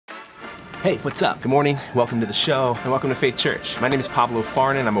Hey, what's up? Good morning, welcome to the show, and welcome to Faith Church. My name is Pablo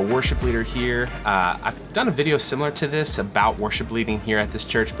Farnan, I'm a worship leader here. I've done a video similar to this about worship leading here at this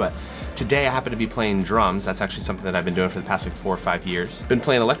church, but today I happen to be playing drums. That's actually something that I've been doing for the past like 4 or 5 years. Been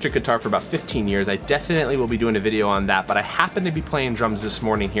playing electric guitar for about 15 years. I definitely will be doing a video on that, but I happen to be playing drums this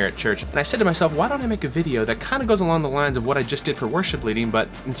morning here at church, and I said to myself, why don't I make a video that kind of goes along the lines of what I just did for worship leading, but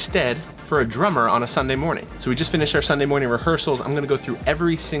instead for a drummer on a Sunday morning. So we just finished our Sunday morning rehearsals. I'm gonna go through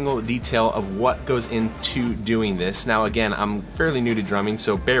every single detail of what goes into doing this. Now again, I'm fairly new to drumming,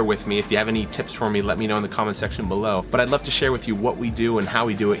 so bear with me. If you have any tips for me, let me know in the comment section below. But I'd love to share with you what we do and how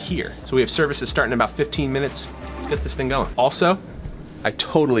we do it here. So we have services starting in about 15 minutes. Let's get this thing going. Also, I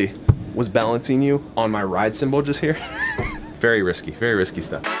totally was balancing you on my ride cymbal just here. Very risky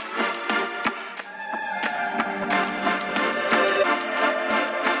stuff.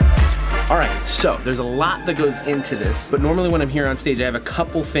 All right, so there's a lot that goes into this, but normally when I'm here on stage, I have a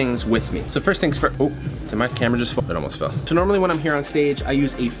couple things with me. So first things first, oh, did my camera just fall? It almost fell. So normally when I'm here on stage, I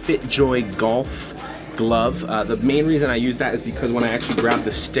use a FitJoy golf glove. The main reason I use that is because when I actually grab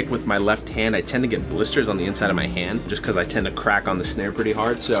the stick with my left hand, I tend to get blisters on the inside of my hand just because I tend to crack on the snare pretty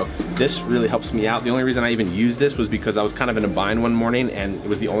hard. So this really helps me out. The only reason I even used this was because I was kind of in a bind one morning and it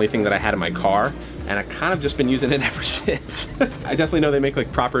was the only thing that I had in my car, and I kind of just been using it ever since. I definitely know they make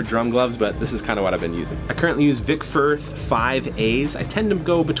like proper drum gloves, but this is kind of what I've been using. I currently use FIRTH 5As. I tend to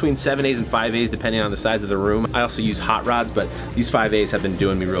go between 7As and 5As depending on the size of the room. I also use hot rods, but these 5As have been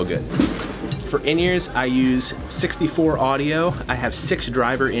doing me real good. For in-ears, I use 64 audio. I have 6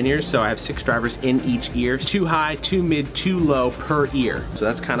 driver in-ears, so I have 6 drivers in each ear. 2 high, 2 mid, 2 low per ear. So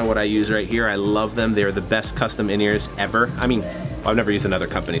that's kind of what I use right here. I love them. They're the best custom in-ears ever. I mean, I've never used another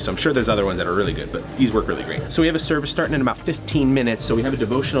company, so I'm sure there's other ones that are really good, but these work really great. So we have a service starting in about 15 minutes, so we have a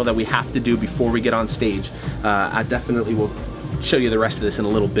devotional that we have to do before we get on stage. I definitely will show you the rest of this in a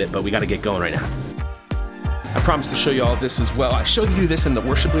little bit, but we gotta get going right now. I promised to show you all this as well. I showed you this in the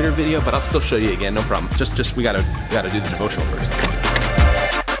worship leader video, but I'll still show you again, no problem. Just we gotta do the devotional first.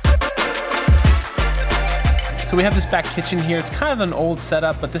 So we have this back kitchen here. It's kind of an old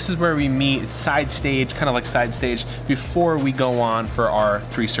setup, but this is where we meet. It's side stage, kind of like side stage, before we go on for our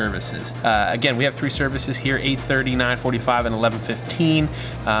 3 services. Again, we have 3 services here, 8:30, 9:45, and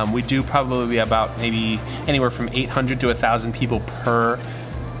 11:15. We do probably about maybe anywhere from 800 to 1,000 people per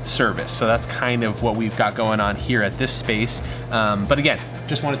service. So that's kind of what we've got going on here at this space. But again,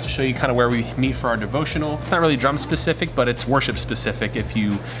 just wanted to show you kind of where we meet for our devotional. It's not really drum specific, but it's worship specific if you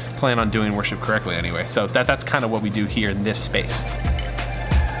plan on doing worship correctly anyway. So that's kind of what we do here in this space.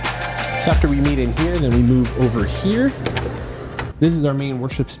 So after we meet in here, then we move over here. This is our main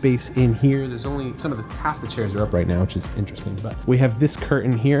worship space in here. There's only half the chairs are up right now, which is interesting, but we have this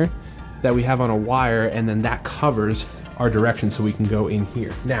curtain here that we have on a wire, and then that covers our direction so we can go in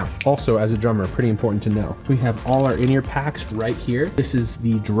here. Now, also as a drummer, pretty important to know, we have all our in-ear packs right here. This is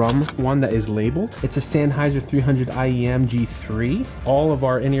the drum one that is labeled. It's a Sennheiser 300 IEM G3. All of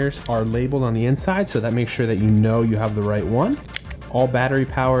our in-ears are labeled on the inside, so that makes sure that you know you have the right one. All battery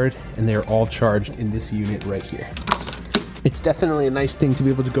powered, and they're all charged in this unit right here. It's definitely a nice thing to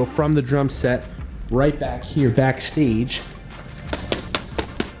be able to go from the drum set right back here backstage,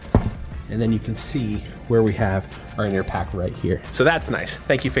 and then you can see where we have our in-ear pack right here. So that's nice.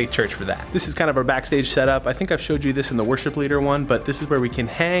 Thank you, Faith Church, for that. This is kind of our backstage setup. I think I've showed you this in the worship leader one, but this is where we can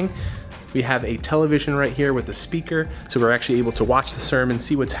hang. We have a television right here with a speaker, so we're actually able to watch the sermon,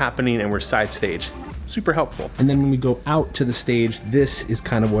 see what's happening, and we're side stage. Super helpful. And then when we go out to the stage, this is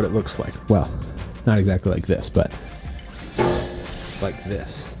kind of what it looks like. Well, not exactly like this, but like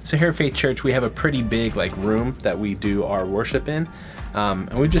this. So here at Faith Church, we have a pretty big room that we do our worship in.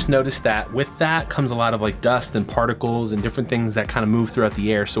 And we've just noticed that with that comes a lot of dust and particles and different things that kind of move throughout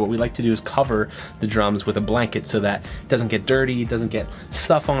the air. So what we like to do is cover the drums with a blanket so that it doesn't get dirty, it doesn't get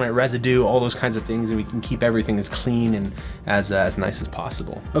stuff on it, residue, all those kinds of things, and we can keep everything as clean and as nice as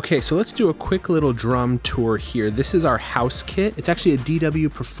possible. Okay, so let's do a quick little drum tour here. This is our house kit. It's actually a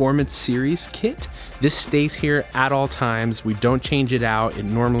DW Performance Series kit. This stays here at all times. We don't change it out. It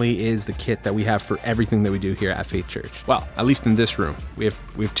normally is the kit that we have for everything that we do here at Faith Church. Well, at least in this room. We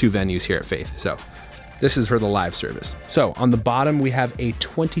have 2 venues here at Faith, so this is for the live service. So on the bottom, we have a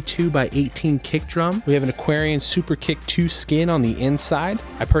 22x18 kick drum. We have an AQUARIAN Super Kick 2 skin on the inside.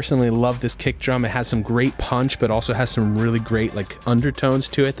 I personally love this kick drum. It has some great punch, but also has some really great undertones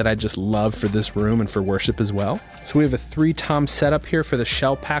to it that I just love for this room and for worship as well. So we have a 3-tom setup here for the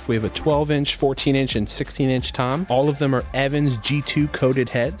shell pack. We have a 12-inch, 14-inch, and 16-inch tom. All of them are Evans G2 coated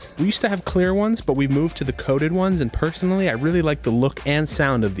heads. We used to have clear ones, but we've moved to the coated ones, and personally, I really like the look and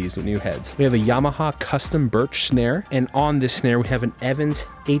sound of these new heads. We have a YAMAHA custom birch snare, and on this snare we have an Evans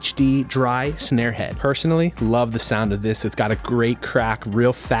HD dry snare head. Personally, love the sound of this. It's got a great crack,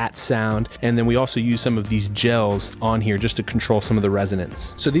 real fat sound. And then we also use some of these gels on here just to control some of the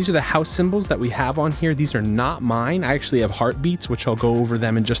resonance. So these are the house cymbals that we have on here. These are not mine. I actually have Heartbeats, which I'll go over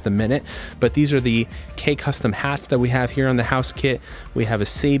them in just a minute. But these are the K custom hats that we have here on the house kit. We have a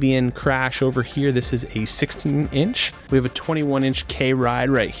Sabian Crash over here. This is a 16-inch. We have a 21-inch K Ride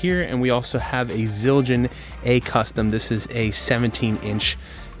right here. And we also have a Zildjian A Custom. This is a 17-inch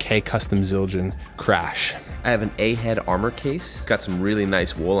K Custom Zildjian Crash. I have an A-head armor case. Got some really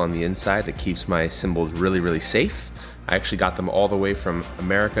nice wool on the inside that keeps my cymbals really, really safe. I actually got them all the way from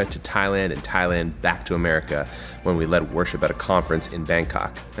America to Thailand and Thailand back to America when we led worship at a conference in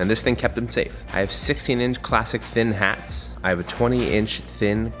Bangkok. And this thing kept them safe. I have 16-inch classic thin hats. I have a 20-inch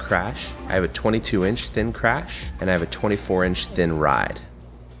thin Crash. I have a 22-inch thin Crash. And I have a 24-inch thin Ride.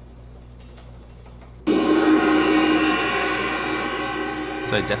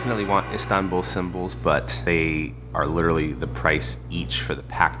 So I definitely want Istanbul cymbals, but they are literally the price each for the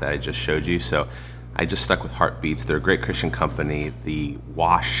pack that I just showed you. So I just stuck with Heartbeats. They're a great Christian company. The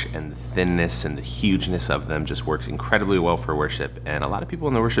wash and the thinness and the hugeness of them just works incredibly well for worship, and a lot of people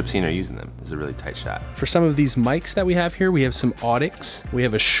in the worship scene are using them. It's a really tight shot. For some of these mics that we have here, we have some Audix. We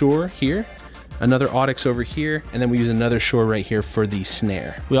have a Shure here, another Audix over here, and then we use another Shure right here for the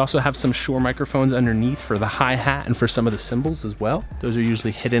snare. We also have some Shure microphones underneath for the hi-hat and for some of the cymbals as well. Those are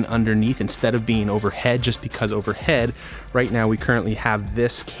usually hidden underneath instead of being overhead, just because overhead, right now we currently have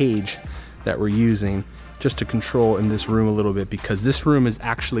this cage that we're using just to control in this room a little bit, because this room is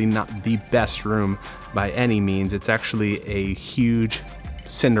actually not the best room by any means. It's actually a huge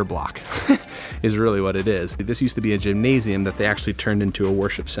cinder block is really what it is. This used to be a gymnasium that they actually turned into a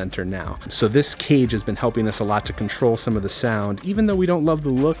worship center now. So this cage has been helping us a lot to control some of the sound. Even though we don't love the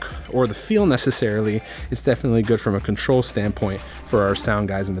look or the feel necessarily, it's definitely good from a control standpoint for our sound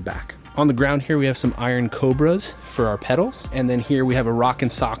guys in the back. On the ground here, we have some iron Cobras for our pedals. And then here we have a rock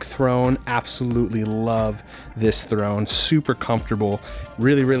and sock throne. Absolutely love this throne. Super comfortable,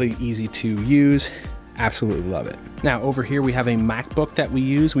 really, really easy to use. Absolutely love it. Now over here we have a MacBook that we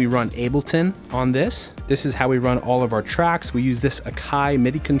use. We run Ableton on this. This is how we run all of our tracks. We use this Akai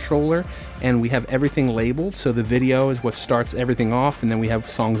MIDI controller, and we have everything labeled. So the video is what starts everything off, and then we have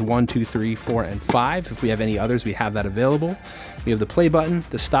songs 1, 2, 3, 4, and 5. If we have any others, we have that available. We have the play button,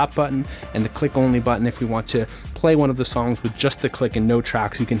 the stop button, and the click only button. If we want to play one of the songs with just the click and no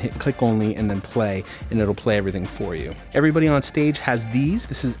tracks, you can hit click only and then play, and it'll play everything for you. Everybody on stage has these.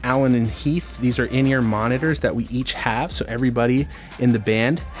 This is Alan and Heath. These are in-ear monitors that we each have. So everybody in the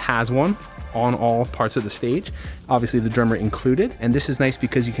band has one on all parts of the stage, obviously the drummer included. And this is nice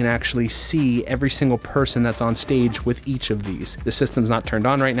because you can actually see every single person that's on stage with each of these. The system's not turned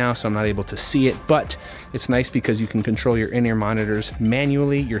on right now, so I'm not able to see it, but it's nice because you can control your in-ear monitors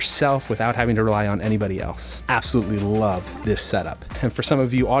manually yourself without having to rely on anybody else. Absolutely love this setup. And for some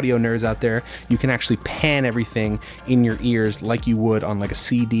of you audio nerds out there, you can actually pan everything in your ears like you would on like a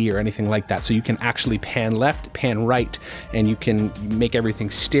CD or anything like that. So you can actually pan left, pan right, and you can make everything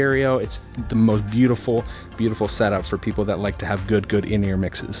stereo. It's the most beautiful setup for people that like to have good in-ear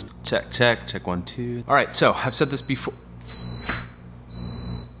mixes. Check, 1, 2. All right, so I've said this before. I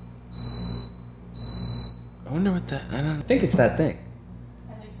wonder what that, I think it's that thing.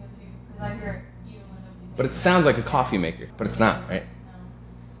 I think so too, because I hear even when nobody's. But it sounds like a coffee maker, but it's not, right?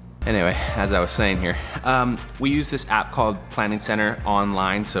 Anyway, as I was saying here, we use this app called Planning Center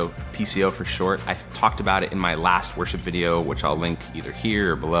Online, so PCO for short. I talked about it in my last worship video, which I'll link either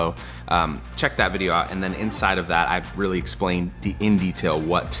here or below. Check that video out, and then inside of that, I've really explained in detail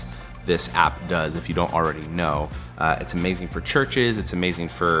what this app does if you don't already know. It's amazing for churches, it's amazing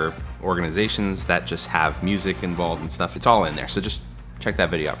for organizations that just have music involved and stuff. It's all in there, so just check that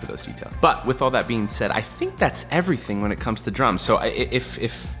video out for those details. But with all that being said, I think that's everything when it comes to drums. So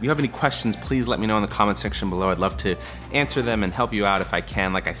if you have any questions, please let me know in the comment section below. I'd love to answer them and help you out if I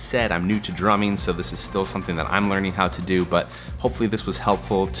can. Like I said, I'm new to drumming, so this is still something that I'm learning how to do, but hopefully this was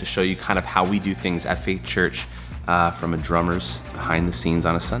helpful to show you kind of how we do things at Faith Church from a drummer's behind the scenes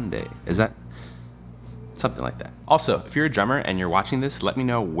on a Sunday. Is that? Something like that. Also, if you're a drummer and you're watching this, let me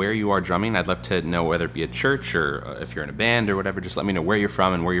know where you are drumming. I'd love to know whether it be a church or if you're in a band or whatever, just let me know where you're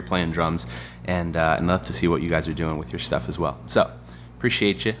from and where you're playing drums, and I'd love to see what you guys are doing with your stuff as well. So,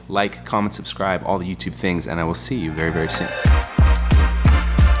 appreciate you. Like, comment, subscribe, all the YouTube things, and I will see you very, very soon.